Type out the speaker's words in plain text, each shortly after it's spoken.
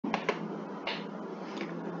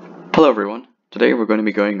Hello everyone. Today we're going to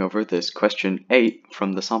be going over this question 8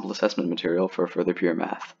 from the sample assessment material for further pure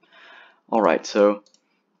math. Alright, so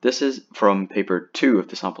this is from paper 2 of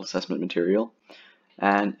the sample assessment material,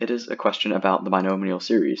 and it is a question about the binomial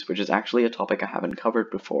series, which is actually a topic I haven't covered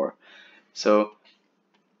before. So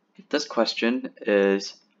this question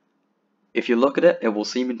is, if you look at it, it will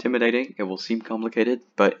seem intimidating, it will seem complicated,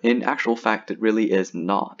 but in actual fact it really is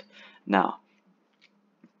not. Now,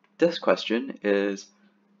 this question has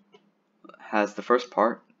the first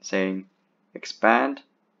part saying expand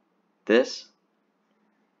this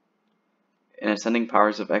in ascending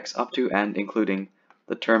powers of x up to and including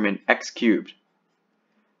the term in x cubed.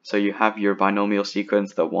 So you have your binomial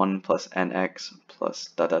sequence, the 1 plus nx plus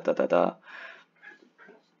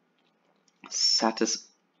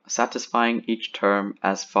satisfying each term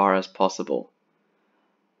as far as possible.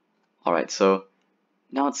 Alright, so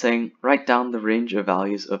now it's saying write down the range of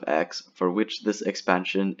values of x for which this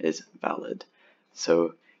expansion is valid.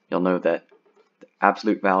 So you'll know that the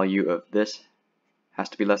absolute value of this has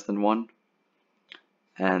to be less than 1,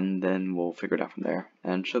 and then we'll figure it out from there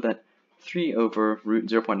and show that 3 over root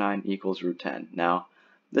 0.9 equals root 10. Now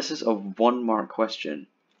this is a 1 mark question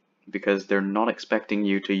because they're not expecting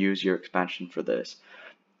you to use your expansion for this.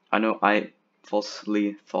 I know I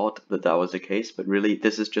falsely thought that that was the case, but really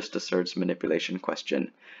this is just a surds manipulation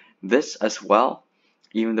question. This as well,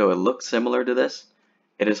 even though it looks similar to this,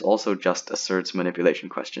 it is also just a surds manipulation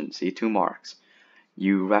question. See, 2 marks.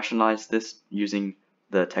 You rationalize this using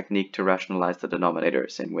the technique to rationalize the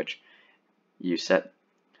denominators, in which you set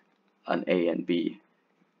an a and b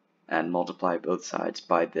and multiply both sides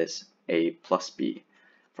by this a plus b.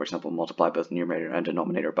 For example, multiply both numerator and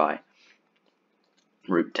denominator by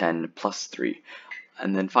root 10 plus 3.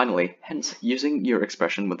 And then finally, hence, using your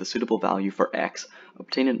expression with a suitable value for x,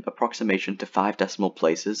 obtain an approximation to 5 decimal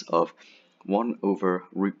places of 1 over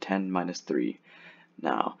root 10 minus 3.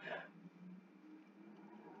 Now,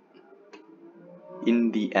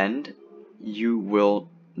 in the end, you will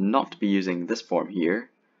not be using this form here,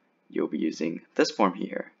 you'll be using this form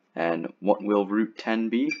here. And what will root 10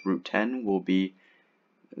 be? Root 10 will be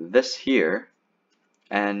this here,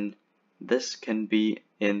 and this can be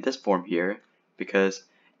in this form here because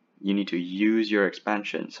you need to use your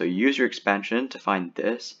expansion. So use your expansion to find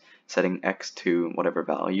this, setting x to whatever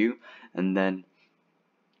value, and then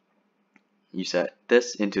you set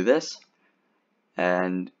this into this,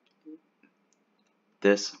 and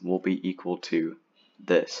this will be equal to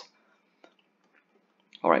this.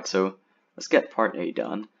 Alright, so let's get part A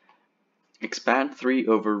done. Expand 3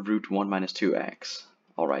 over root 1 minus 2x.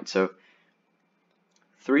 Alright, so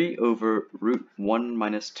 3 over root 1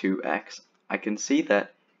 minus 2x, I can see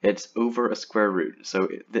that it's over a square root, so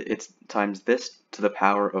it's times this to the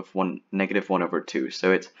power of negative 1 over 2,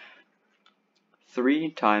 so it's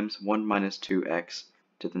 3 times 1 minus 2x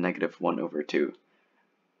to the negative 1 over 2.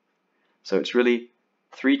 So it's really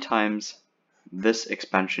 3 times this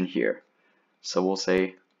expansion here. So we'll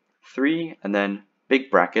say 3 and then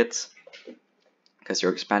big brackets, because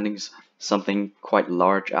you're expanding something quite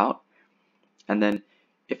large out, and then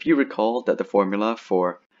if you recall that the formula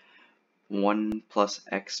for 1 plus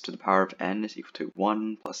x to the power of n is equal to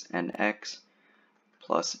 1 plus nx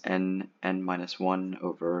plus n minus 1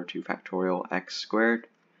 over 2 factorial x squared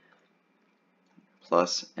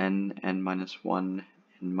plus n minus 1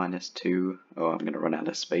 n minus 2, I'm going to run out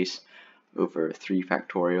of space, over 3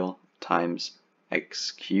 factorial times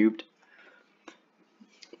x cubed.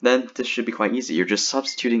 Then this should be quite easy. You're just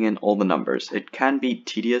substituting in all the numbers. It can be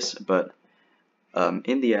tedious, but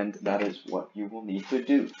in the end, that is what you will need to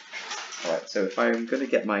do. Alright, so if I'm going to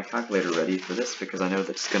get my calculator ready for this, because I know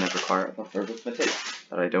that's going to require a buffer of arithmetic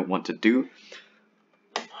that I don't want to do,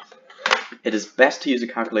 it is best to use a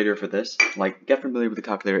calculator for this. Like, get familiar with the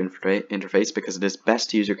calculator interface, because it is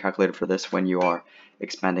best to use your calculator for this when you are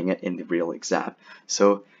expanding it in the real exam.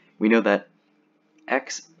 So we know that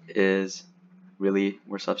x is really,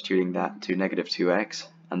 we're substituting that to negative 2x,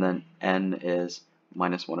 and then n is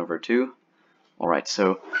minus 1 over 2. Alright,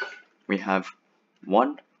 so we have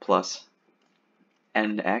 1 plus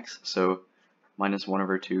nx, so minus 1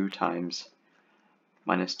 over 2 times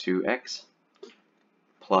minus 2x,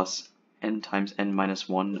 plus n times n minus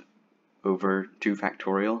 1 over 2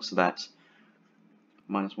 factorial, so that's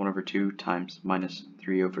minus 1 over 2 times minus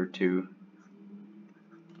 3 over 2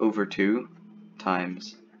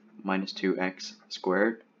 times minus 2x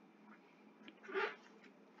squared,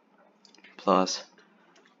 plus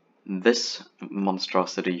this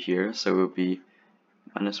monstrosity here, so it would be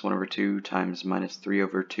minus 1 over 2 times minus 3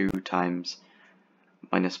 over 2 times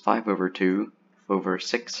minus 5 over 2 over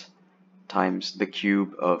 6 times the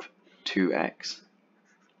cube of 2x.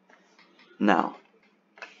 Now,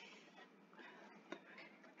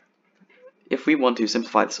 if we want to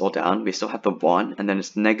simplify this all down, we still have the 1, and then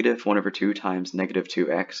it's negative 1 over 2 times negative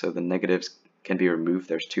 2x, so the negatives can be removed.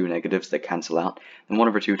 There's two negatives that cancel out, and 1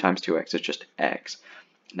 over 2 times 2x is just x.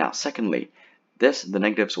 Now, secondly, the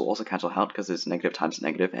negatives will also cancel out because it's negative times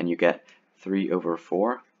negative, and you get 3 over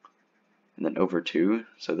 4, and then over 2,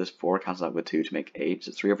 so this 4 cancels out with 2 to make 8,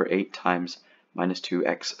 so 3 over 8 times minus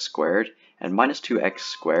 2x squared, and minus 2x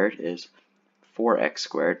squared is 4x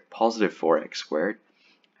squared, positive 4x squared,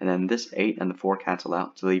 and then this 8 and the 4 cancel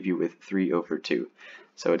out to leave you with 3 over 2.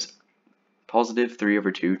 So it's positive 3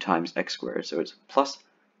 over 2 times x squared, so it's plus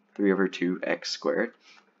 3 over 2x squared.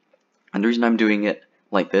 And the reason I'm doing it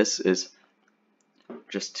like this is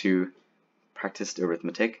just to practice the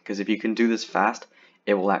arithmetic, because if you can do this fast,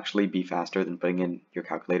 it will actually be faster than putting in your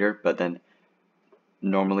calculator, but then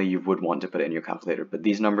normally you would want to put it in your calculator. But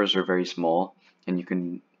these numbers are very small, and you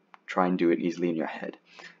can try and do it easily in your head.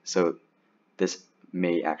 So this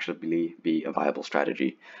may actually be a viable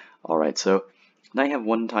strategy. Alright, so now you have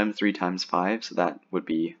 1 times 3 times 5, so that would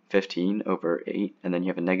be 15 over 8, and then you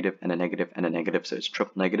have a negative and a negative and a negative, so it's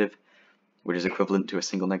triple negative, which is equivalent to a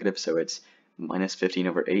single negative, so it's minus 15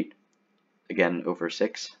 over 8, again over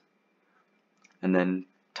 6, and then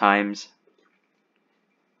times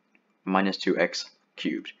minus 2x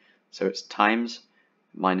cubed, so it's times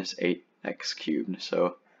minus 8x cubed. So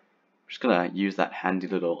I'm just going to use that handy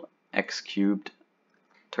little x cubed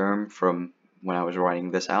term from when I was writing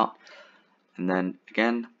this out, and then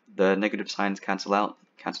again the negative signs cancel out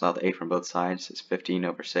the 8 from both sides. It's 15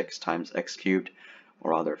 over 6 times x cubed,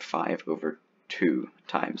 or rather 5 over 2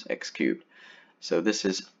 times x cubed. So this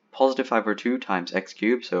is positive 5 over 2 times x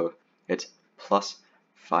cubed, so it's plus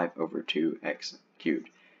 5 over 2 x cubed.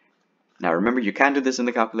 Now remember, you can do this in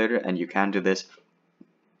the calculator and you can do this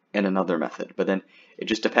in another method, but then it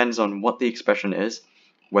just depends on what the expression is,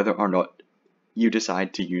 whether or not you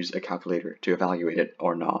decide to use a calculator to evaluate it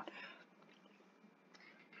or not.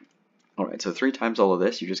 Alright, so 3 times all of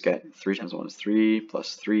this, you just get 3 times 1 is 3,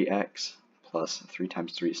 plus 3x, plus 3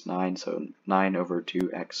 times 3 is 9, so 9 over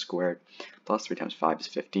 2x squared, plus 3 times 5 is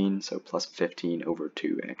 15, so plus 15 over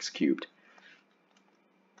 2x cubed.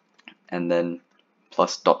 And then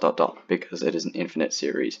plus dot dot dot, because it is an infinite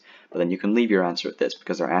series. But then you can leave your answer at this,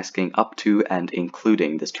 because they're asking up to and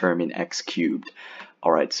including this term in x cubed.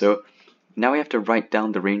 Alright, so now we have to write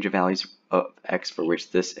down the range of values of x for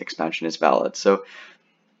which this expansion is valid. So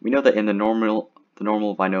we know that in the normal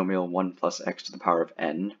binomial 1 plus x to the power of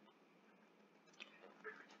n,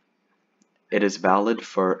 it is valid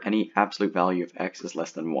for any absolute value of x is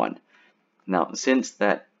less than 1. Now, since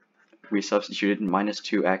that we substituted minus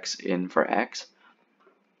 2x in for x,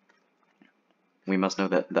 we must know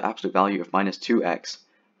that the absolute value of minus 2x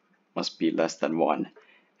must be less than 1.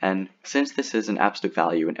 And since this is an absolute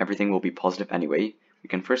value and everything will be positive anyway, we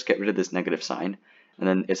can first get rid of this negative sign, and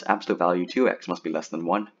then its absolute value 2x must be less than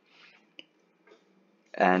 1.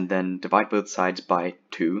 And then divide both sides by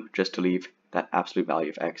 2 just to leave that absolute value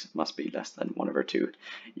of x must be less than 1 over 2.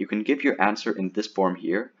 You can give your answer in this form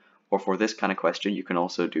here, or for this kind of question you can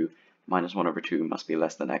also do minus 1 over 2 must be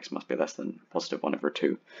less than x must be less than positive 1 over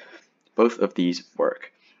 2. Both of these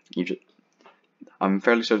work. I'm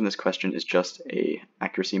fairly certain this question is just a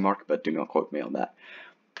accuracy mark, but do not quote me on that.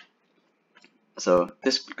 So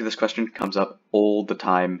this question comes up all the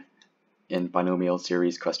time in binomial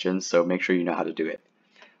series questions, so make sure you know how to do it.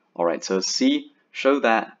 Alright, so C, show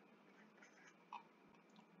that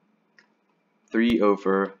 3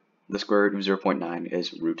 over the square root of 0.9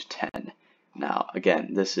 is root 10. Now,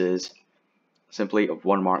 again, this is simply a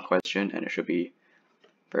 1 mark question, and it should be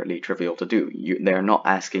fairly trivial to do. They're not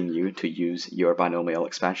asking you to use your binomial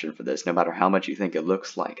expansion for this, no matter how much you think it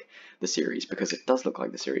looks like the series, because it does look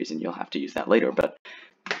like the series and you'll have to use that later, but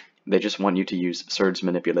they just want you to use Surd's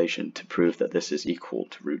manipulation to prove that this is equal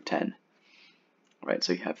to root 10. Right,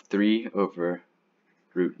 so you have 3 over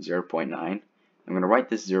root 0.9. I'm going to write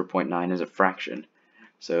this 0.9 as a fraction,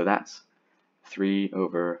 so that's 3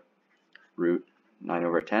 over root 9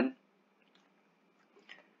 over 10.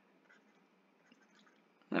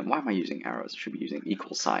 And why am I using arrows? I should be using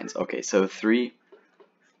equal signs. Okay, so 3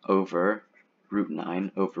 over root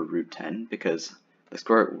 9 over root 10, because the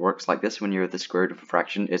square root works like this when you're the square root of a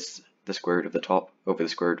fraction. It's the square root of the top over the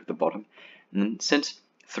square root of the bottom. And since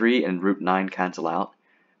 3 and root 9 cancel out,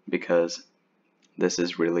 because this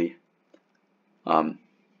is really root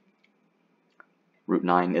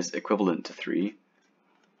 9 is equivalent to 3,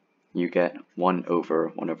 you get 1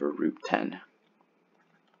 over root 10,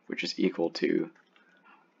 which is equal to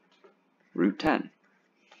root 10.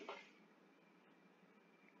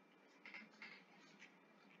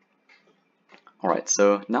 Alright,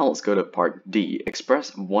 so now let's go to part D.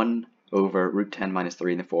 Express 1 over root 10 minus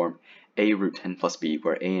 3 in the form a root 10 plus b,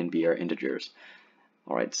 where a and b are integers.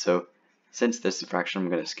 Alright, so since this is a fraction, I'm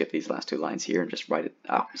going to skip these last two lines here and just write it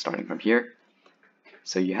out starting from here.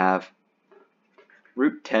 So you have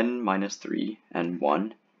root 10 minus 3 and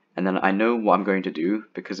 1, and then I know what I'm going to do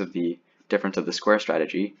because of the difference of the square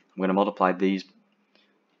strategy. I'm going to multiply these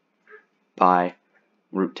by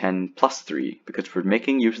root 10 plus 3 because we're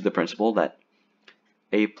making use of the principle that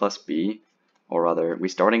a plus b, or rather we're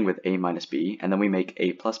starting with a minus b, and then we make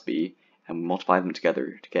a plus b and we multiply them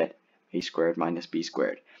together to get a squared minus b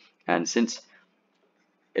squared. And since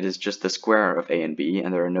it is just the square of a and b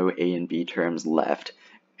and there are no a and b terms left,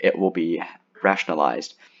 it will be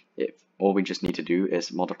rationalized. All we just need to do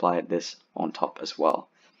is multiply this on top as well.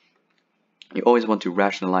 You always want to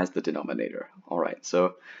rationalize the denominator. Alright,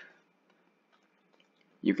 so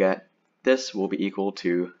you get this will be equal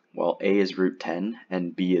to, well, a is root 10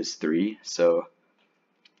 and b is 3, so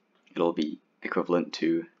it'll be equivalent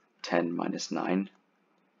to 10 minus 9.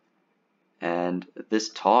 And this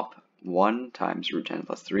top, 1 times root 10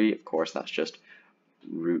 plus 3, of course that's just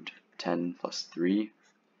root 10 plus 3.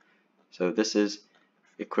 So this is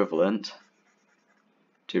equivalent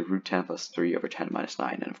to root 10 plus 3 over 10 minus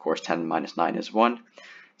 9. And of course 10 minus 9 is 1.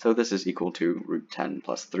 So this is equal to root 10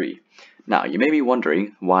 plus 3. Now you may be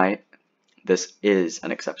wondering why this is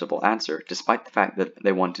an acceptable answer, despite the fact that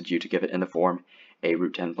they wanted you to give it in the form a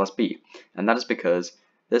root 10 plus b. And that is because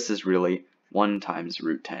this is really 1 times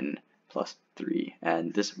root 10 plus 3.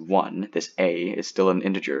 And this 1, this a, is still an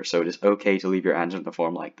integer, so it is okay to leave your answer in the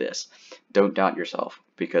form like this. Don't doubt yourself,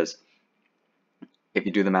 because if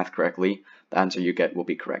you do the math correctly, the answer you get will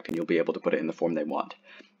be correct, and you'll be able to put it in the form they want.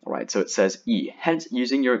 Alright, so it says E. Hence,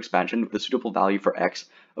 using your expansion with a suitable value for x,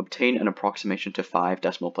 obtain an approximation to 5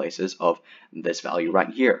 decimal places of this value right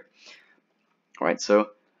here. Alright, so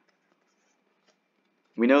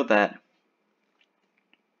we know that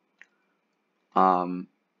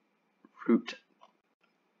root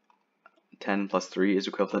 10 plus 3 is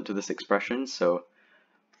equivalent to this expression, so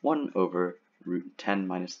 1 over root 10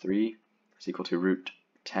 minus 3 is equal to root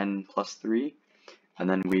 10 plus 3, and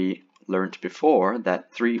then we learned before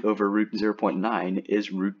that 3 over root 0.9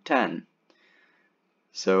 is root 10.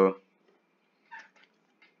 So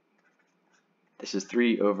this is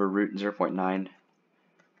 3 over root 0.9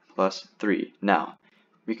 plus 3. Now,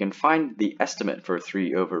 we can find the estimate for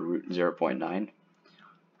 3 over root 0.9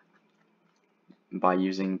 by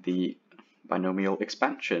using the binomial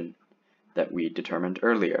expansion that we determined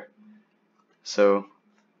earlier. So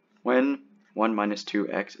when 1 minus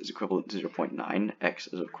 2x is equivalent to 0.9, x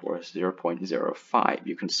is of course 0.05.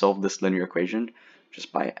 You can solve this linear equation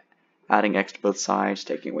just by adding x to both sides,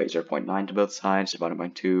 taking away 0.9 to both sides, dividing by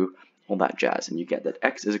 2, all that jazz, and you get that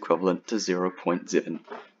x is equivalent to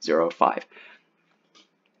 0.705.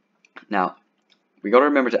 Now, we got to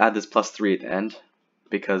remember to add this plus 3 at the end,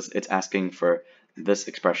 because it's asking for this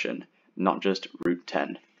expression, not just root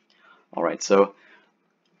 10. Alright, so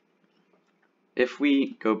if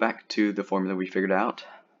we go back to the formula we figured out,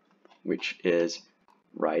 which is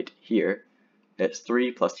right here, it's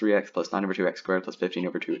 3 plus 3x plus 9 over 2x squared plus 15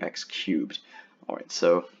 over 2x cubed. Alright,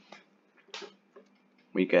 so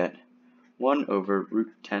we get 1 over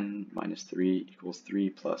root 10 minus 3 equals 3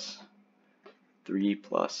 plus,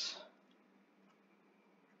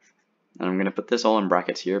 and I'm going to put this all in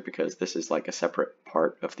brackets here because this is like a separate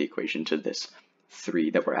part of the equation to this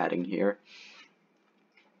 3 that we're adding here.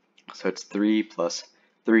 So it's 3 plus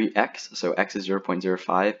 3x, so x is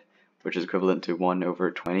 0.05, which is equivalent to 1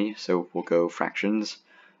 over 20, so we'll go fractions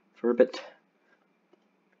for a bit.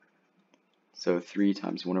 So 3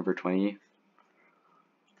 times 1 over 20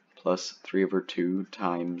 plus 3 over 2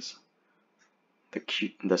 times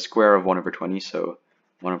the square of 1 over 20, so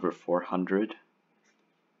 1 over 400.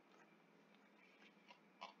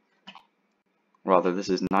 Rather, this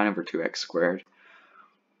is 9 over 2x squared.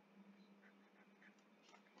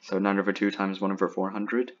 So 9 over 2 times 1 over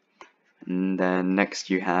 400. And then next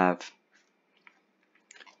you have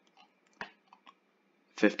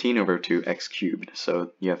 15 over 2 x cubed.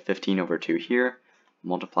 So you have 15 over 2 here,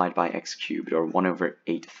 multiplied by x cubed, or 1 over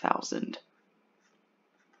 8,000.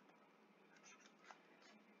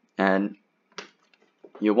 And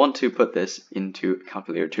you'll want to put this into a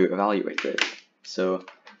calculator to evaluate this. So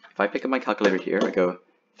if I pick up my calculator here, I go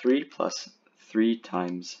 3 plus 3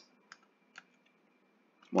 times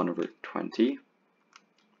 1 over 20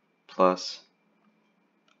 plus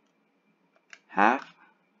half,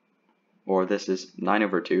 or this is 9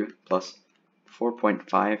 over 2 plus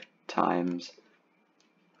 4.5 times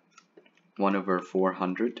 1 over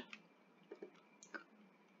 400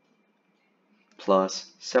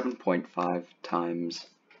 plus 7.5 times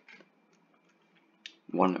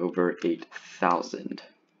 1 over 8,000.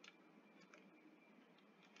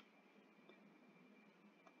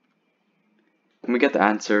 And we get the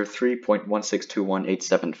answer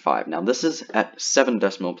 3.1621875. Now this is at 7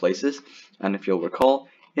 decimal places, and if you'll recall,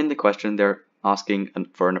 in the question they're asking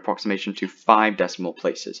for an approximation to 5 decimal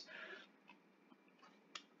places.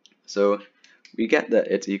 So we get that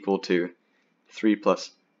it's equal to 3 plus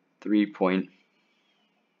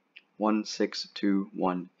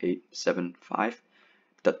 3.1621875,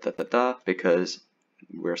 because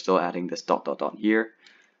we're still adding this dot dot dot here.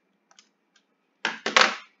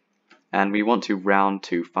 And we want to round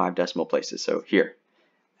to 5 decimal places, so here.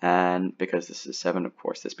 And because this is 7, of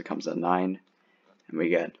course, this becomes a 9. And we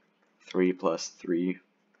get 3 plus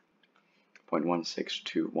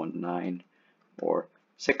 3.16219, or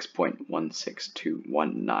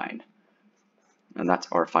 6.16219. And that's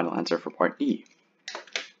our final answer for part E.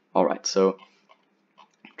 Alright, so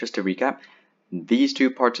just to recap, these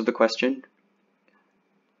two parts of the question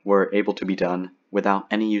were able to be done without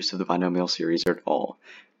any use of the binomial series at all.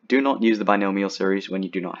 Do not use the binomial series when you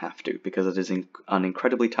do not have to, because it is an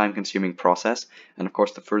incredibly time-consuming process, and of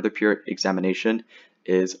course the further period examination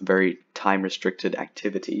is a very time-restricted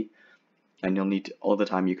activity, and you'll need all the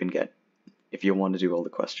time you can get if you want to do all the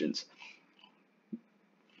questions.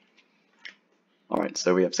 Alright,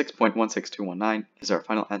 so we have 6.16219 is our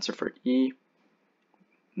final answer for E,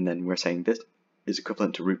 and then we're saying this is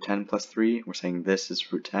equivalent to root 10 plus 3, we're saying this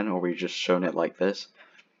is root 10, or we've just shown it like this,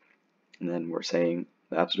 and then we're saying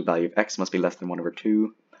the absolute value of x must be less than 1 over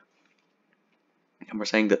 2. And we're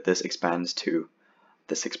saying that this expands to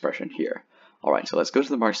this expression here. Alright, so let's go to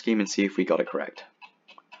the mark scheme and see if we got it correct.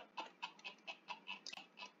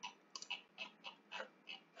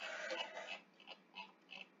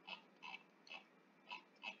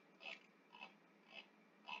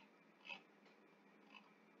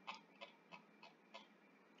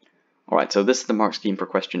 Alright, so this is the mark scheme for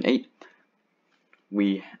question 8.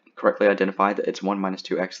 We correctly identify that it's 1 minus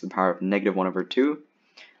 2x to the power of negative 1 over 2.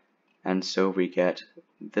 And so we get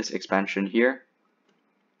this expansion here.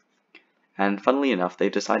 And funnily enough, they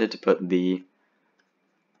decided to put the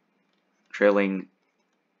trailing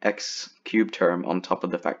x cubed term on top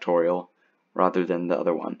of the factorial rather than the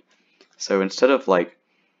other one. So instead of like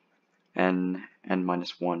n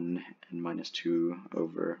minus 1, n minus 2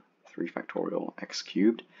 over 3 factorial x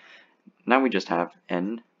cubed, now we just have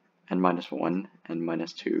n minus 1, n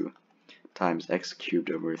minus 2 times x cubed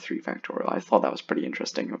over 3 factorial. I thought that was pretty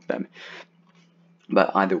interesting of them.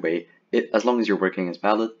 But either way, as long as your working is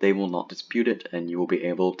valid, they will not dispute it, and you will be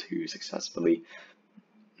able to successfully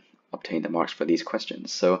obtain the marks for these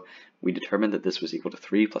questions. So we determined that this was equal to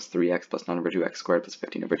 3 plus 3x plus 9 over 2x squared plus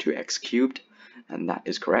 15 over 2x cubed, and that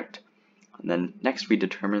is correct. And then next we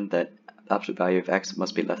determined that the absolute value of x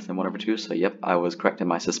must be less than 1 over 2, so yep, I was correct in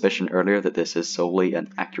my suspicion earlier that this is solely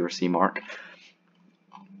an accuracy mark,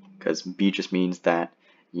 because B just means that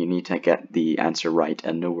you need to get the answer right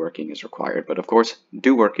and no working is required. But of course,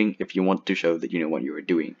 do working if you want to show that you know what you are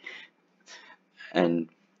doing. And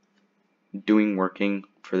doing working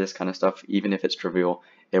for this kind of stuff, even if it's trivial,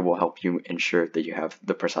 it will help you ensure that you have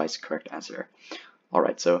the precise correct answer.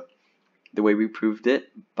 Alright, so the way we proved it,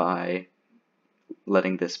 by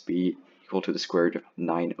letting this be equal to the square root of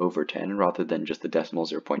 9 over 10 rather than just the decimal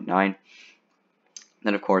 0.9.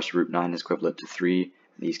 Then of course root 9 is equivalent to 3,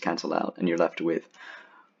 these cancel out, and you're left with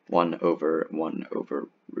 1 over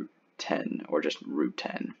root 10, or just root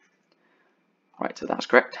 10. Alright, so that's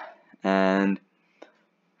correct. And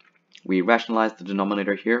we rationalize the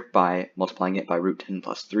denominator here by multiplying it by root 10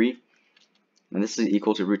 plus 3. And this is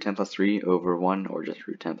equal to root 10 plus 3 over 1, or just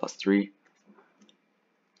root 10 plus 3.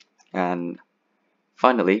 And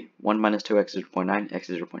finally, 1 minus 2x is 0.9, x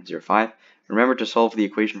is 0.05. Remember to solve the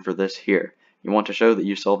equation for this here. You want to show that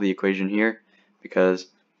you solve the equation here, because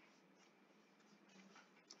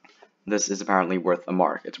this is apparently worth a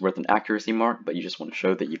mark. It's worth an accuracy mark, but you just want to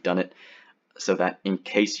show that you've done it, so that in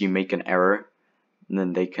case you make an error,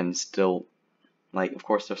 then they can still, like, of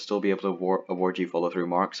course they'll still be able to award you follow-through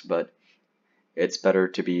marks, but it's better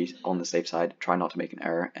to be on the safe side, try not to make an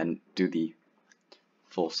error, and do the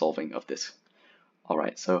full solving of this.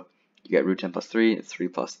 Alright, so you get root 10 plus 3, it's 3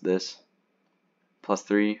 plus this, plus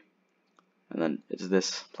 3, and then it's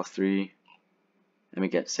this plus 3, and we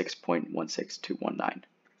get 6.16219.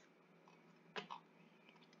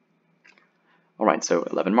 Alright, so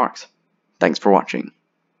 11 marks. Thanks for watching.